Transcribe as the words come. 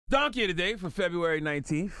Donkey of the day for February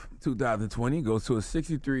 19th, 2020 goes to a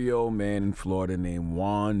 63-year-old man in Florida named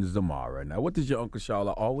Juan Zamora. Now, what does your Uncle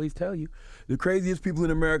Sharla always tell you? The craziest people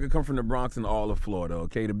in America come from the Bronx and all of Florida,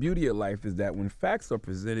 okay? The beauty of life is that when facts are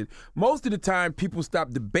presented, most of the time people stop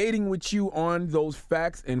debating with you on those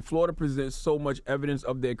facts, and Florida presents so much evidence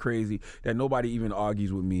of their crazy that nobody even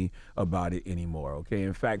argues with me about it anymore, okay?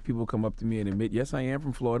 In fact, people come up to me and admit, yes, I am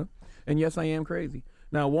from Florida, and yes, I am crazy.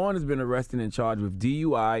 Now, Juan has been arrested and charged with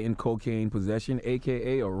DUI and cocaine possession,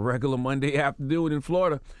 a.k.a. a regular Monday afternoon in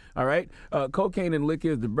Florida, all right? Cocaine and liquor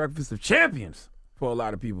is the breakfast of champions for a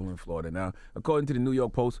lot of people in Florida. Now, according to the New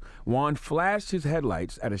York Post, Juan flashed his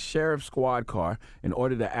headlights at a sheriff's squad car in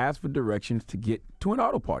order to ask for directions to get to an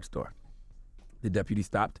auto parts store. The deputy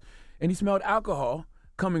stopped, and he smelled alcohol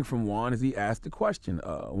coming from Juan as he asked the question.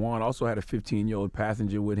 Juan also had a 15-year-old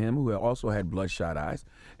passenger with him who also had bloodshot eyes.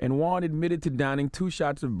 And Juan admitted to downing 2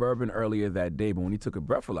 shots of bourbon earlier that day, but when he took a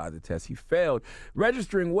breathalyzer test, he failed,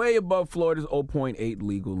 registering way above Florida's 0.8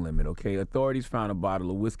 legal limit, okay? Authorities found a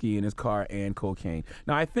bottle of whiskey in his car and cocaine.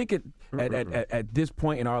 Now, I think at this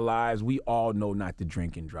point in our lives, we all know not to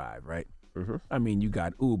drink and drive, right? Mm-hmm. I mean, you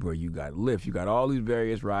got Uber, you got Lyft, you got all these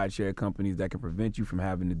various rideshare companies that can prevent you from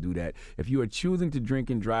having to do that. If you are choosing to drink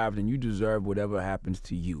and drive, then you deserve whatever happens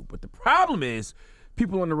to you. But the problem is,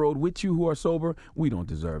 people on the road with you who are sober, we don't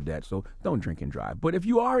deserve that, so don't drink and drive. But if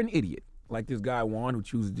you are an idiot, like this guy Juan who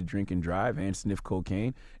chooses to drink and drive and sniff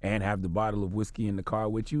cocaine and have the bottle of whiskey in the car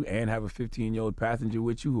with you and have a 15-year-old passenger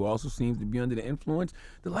with you who also seems to be under the influence,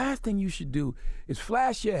 the last thing you should do is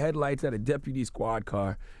flash your headlights at a deputy squad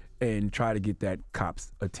car and try to get that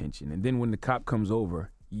cop's attention. And then when the cop comes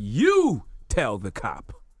over, you tell the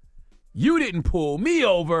cop, you didn't pull me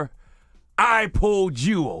over, I pulled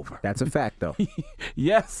you over. That's a fact, though.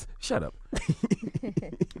 Yes, shut up.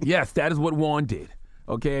 Yes, that is what Juan did.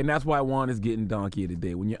 Okay, and that's why Juan is getting donkey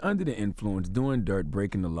today. When you're under the influence, doing dirt,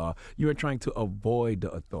 breaking the law, you are trying to avoid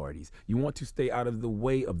the authorities. You want to stay out of the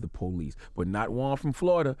way of the police, but not Juan from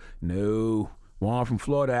Florida. No. Juan from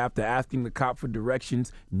Florida, after asking the cop for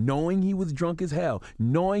directions, knowing he was drunk as hell,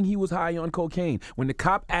 knowing he was high on cocaine, when the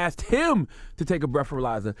cop asked him to take a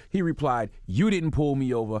breathalyzer, he replied, you didn't pull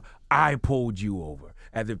me over, I pulled you over.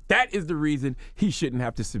 As if that is the reason he shouldn't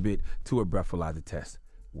have to submit to a breathalyzer test.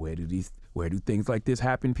 Where do things like this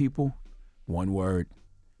happen, people? 1 word,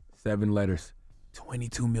 7 letters,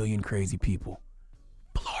 22 million crazy people.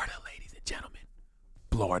 Florida, ladies and gentlemen.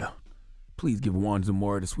 Florida. Please give Juan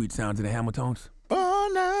Zamora the sweet sounds of the Hamiltons. Oh,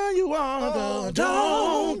 now you are the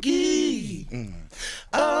donkey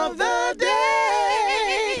of the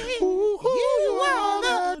day. Ooh, you are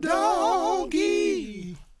the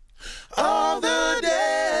donkey of the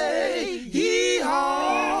day.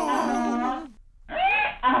 Yee-haw.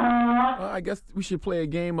 I guess we should play a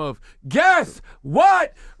game of Guess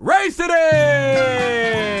What Race It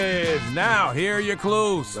Is! Now, here are your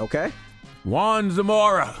clues. Okay. Juan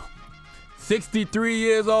Zamora. 63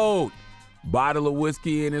 years old, bottle of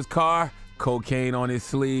whiskey in his car, cocaine on his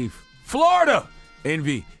sleeve. Florida,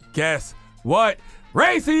 Envy, guess what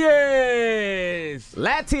race he is?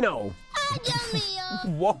 Latino.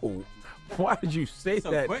 Whoa, why did you say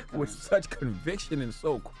that with such conviction and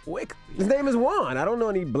so quickly? His name is Juan. I don't know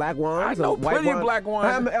any black Juans. I know plenty of black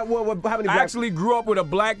Juans. How many black? I actually grew up with a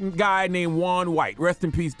black guy named Juan White. Rest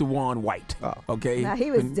in peace to Juan White. Oh. Okay. Now he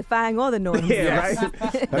was defying all the norms. Yeah, right.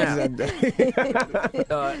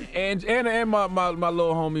 And my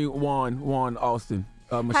little homie Juan Austin.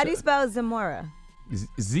 How do you spell Zamora?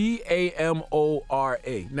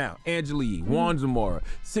 Z-A-M-O-R-A. Now, Angela Yee, Juan Zamora,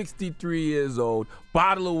 63 years old,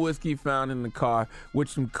 bottle of whiskey found in the car with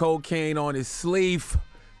some cocaine on his sleeve.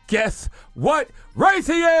 Guess what race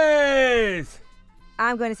he is?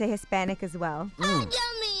 I'm going to say Hispanic as well.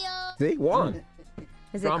 See, Juan.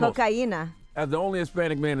 Is it Dramos. cocaína? As the only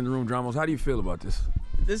Hispanic man in the room, Dramos, how do you feel about this?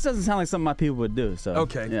 This doesn't sound like something my people would do. So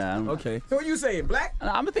Okay. yeah. Okay. So what you saying, black?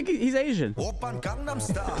 I'm gonna think he's Asian. Whoa.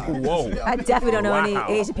 I definitely don't know any Wow.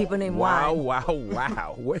 Asian people named Juan.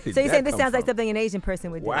 Wow. Where did So you're that saying this come sounds like from? something an Asian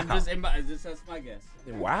person would do? Wow. That's my guess.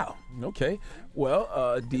 Wow. Okay. Well,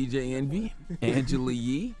 DJ Envy, Angela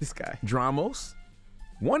Yee, This guy. Dramos,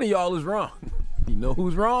 one of y'all is wrong. You know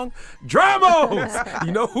who's wrong? Dramos!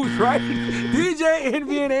 You know who's right? DJ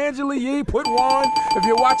Envy and Angela Yee, put Juan, if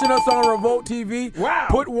you're watching us on Revolt TV, Wow.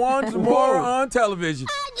 put Juan Zamora on television.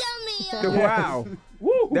 Wow.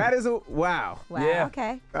 Woo. That is a wow. Wow. Yeah.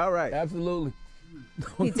 Okay. All right. Absolutely.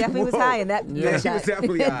 He definitely was high in that. Yeah. She was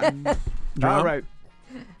definitely high. Drum? All right.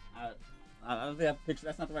 I don't think that picture.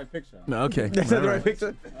 That's not the right picture. No, okay. That's not All the right right.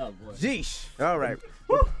 picture. Oh boy. Jeesh. All right.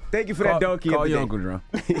 Thank you for that donkey. Call of the your day. Uncle Drum.